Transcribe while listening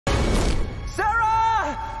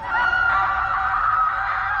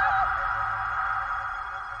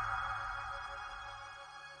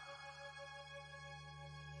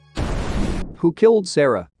Who Killed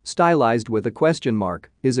Sara, stylized with a question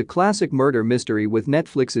mark, is a classic murder mystery with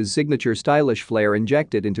Netflix's signature stylish flair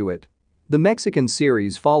injected into it. The Mexican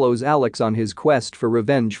series follows Alex on his quest for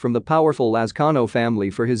revenge from the powerful Lazcano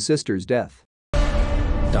family for his sister's death.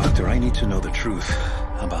 Doctor, I need to know the truth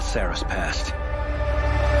about Sara's past.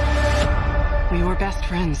 We were best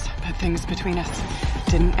friends, but things between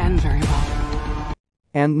us didn't end very well.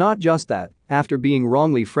 And not just that, after being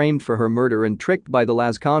wrongly framed for her murder and tricked by the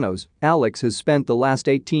Lazcanos, Alex has spent the last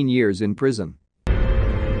 18 years in prison.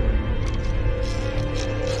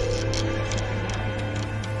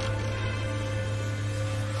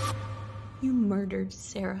 You murdered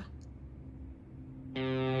Sara.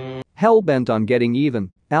 Hell-bent on getting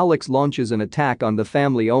even, Alex launches an attack on the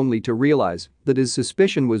family only to realize that his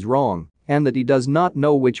suspicion was wrong and that he does not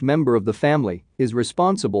know which member of the family is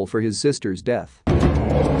responsible for his sister's death.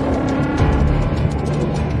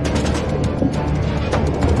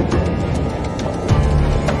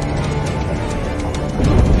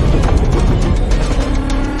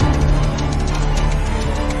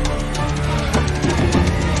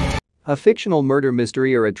 A fictional murder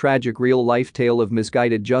mystery or a tragic real-life tale of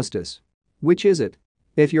misguided justice? Which is it?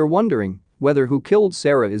 If you're wondering whether Who Killed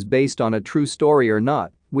Sara is based on a true story or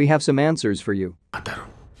not, we have some answers for you. Dime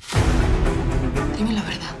la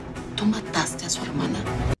verdad. Tú mataste a su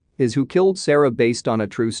hermana. Is Who Killed Sara based on a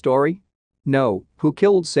true story? No, Who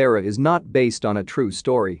Killed Sara is not based on a true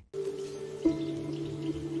story. I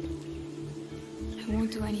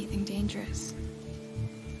won't do anything dangerous.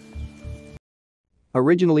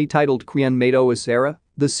 Originally titled Quien Mató a Sara,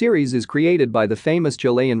 the series is created by the famous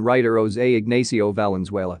Chilean writer José Ignacio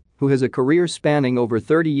Valenzuela, who has a career spanning over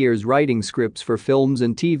 30 years writing scripts for films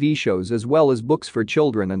and TV shows as well as books for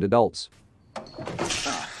children and adults.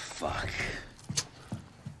 Fuck.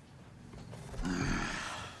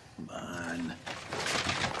 Man.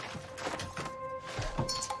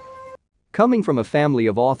 Coming from a family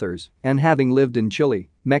of authors and having lived in Chile,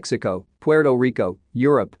 Mexico, Puerto Rico,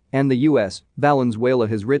 Europe, and the US, Valenzuela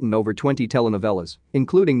has written over 20 telenovelas,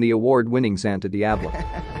 including the award-winning Santa Diablo.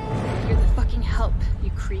 You're the fucking help,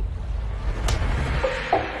 you creep.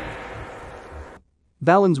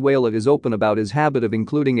 Valenzuela is open about his habit of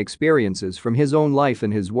including experiences from his own life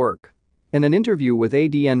in his work. In an interview with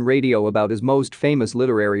ADN Radio about his most famous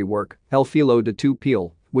literary work, El Filo de tu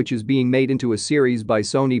Piel, which is being made into a series by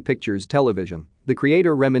Sony Pictures Television, the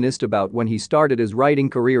creator reminisced about when he started his writing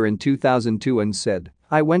career in 2002 and said,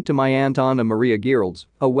 "I went to my aunt Ana Maria Giralds,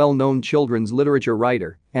 a well-known children's literature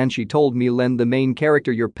writer, and she told me lend the main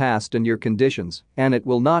character your past and your conditions, and it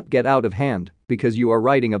will not get out of hand because you are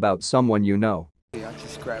writing about someone you know." I'll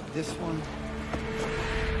just grab this one.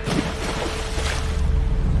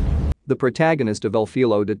 The protagonist of El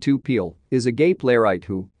Filo de tu Piel is a gay playwright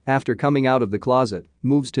who, after coming out of the closet,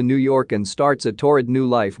 moves to New York and starts a torrid new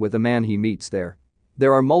life with a man he meets there.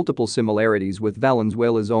 There are multiple similarities with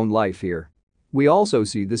Valenzuela's own life here. We also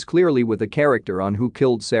see this clearly with a character on Who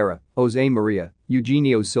Killed Sara, Jose Maria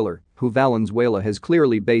Eugenio Siller, who Valenzuela has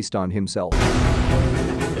clearly based on himself.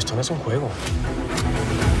 Esto no es un juego.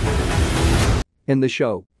 In the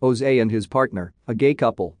show, Jose and his partner, a gay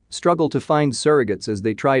couple, struggle to find surrogates as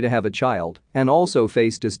they try to have a child and also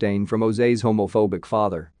face disdain from Jose's homophobic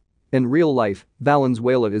father. In real life,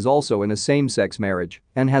 Valenzuela is also in a same-sex marriage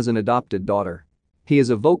and has an adopted daughter. He is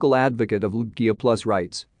a vocal advocate of LGBTQ+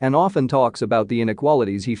 rights and often talks about the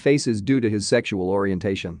inequalities he faces due to his sexual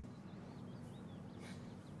orientation.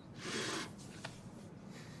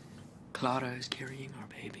 Clara is carrying our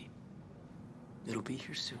baby. It'll be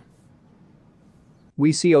here soon.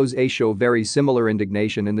 We see Jose show very similar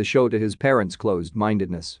indignation in the show to his parents'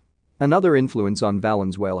 closed-mindedness. Another influence on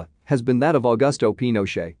Valenzuela has been that of Augusto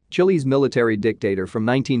Pinochet, Chile's military dictator from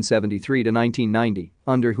 1973 to 1990,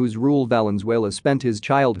 under whose rule Valenzuela spent his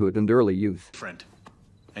childhood and early youth. Friend,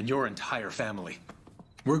 and your entire family.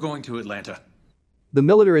 We're going to Atlanta. The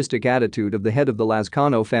militaristic attitude of the head of the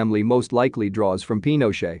Lazcano family most likely draws from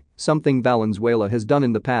Pinochet, something Valenzuela has done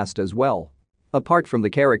in the past as well. Apart from the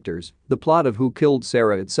characters, the plot of Who Killed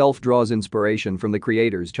Sara itself draws inspiration from the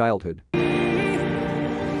creator's childhood.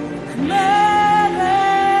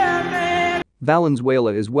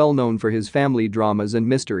 Valenzuela is well known for his family dramas and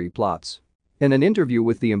mystery plots. In an interview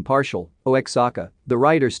with The Impartial, Oaxaca, the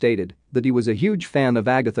writer stated that he was a huge fan of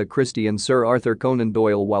Agatha Christie and Sir Arthur Conan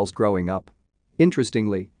Doyle whilst growing up.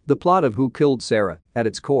 Interestingly, the plot of Who Killed Sara, at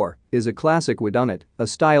its core, is a classic whodunit, a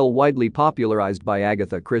style widely popularized by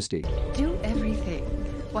Agatha Christie. Do everything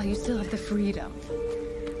while you still have the freedom.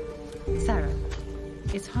 Sara,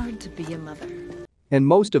 it's hard to be a mother. In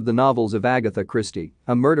most of the novels of Agatha Christie,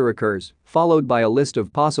 a murder occurs, followed by a list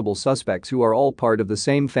of possible suspects who are all part of the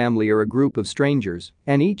same family or a group of strangers,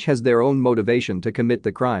 and each has their own motivation to commit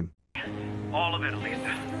the crime. All of it, Lisa.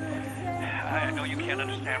 I know you can't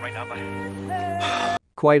understand right now, but...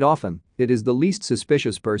 Quite often, it is the least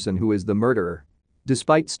suspicious person who is the murderer.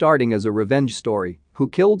 Despite starting as a revenge story, Who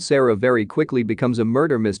Killed Sara very quickly becomes a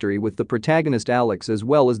murder mystery with the protagonist Alex as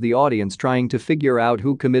well as the audience trying to figure out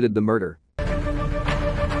who committed the murder.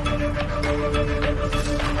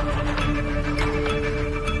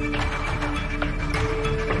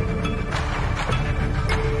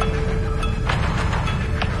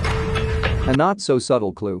 A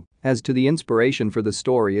not-so-subtle clue as to the inspiration for the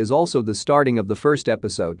story is also the starting of the first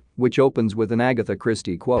episode, which opens with an Agatha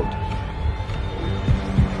Christie quote.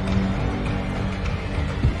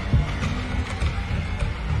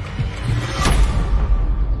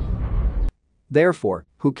 Therefore,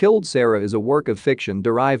 Who Killed Sara is a work of fiction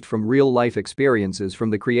derived from real-life experiences from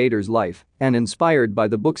the creator's life and inspired by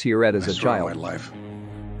the books he read as a child. My life.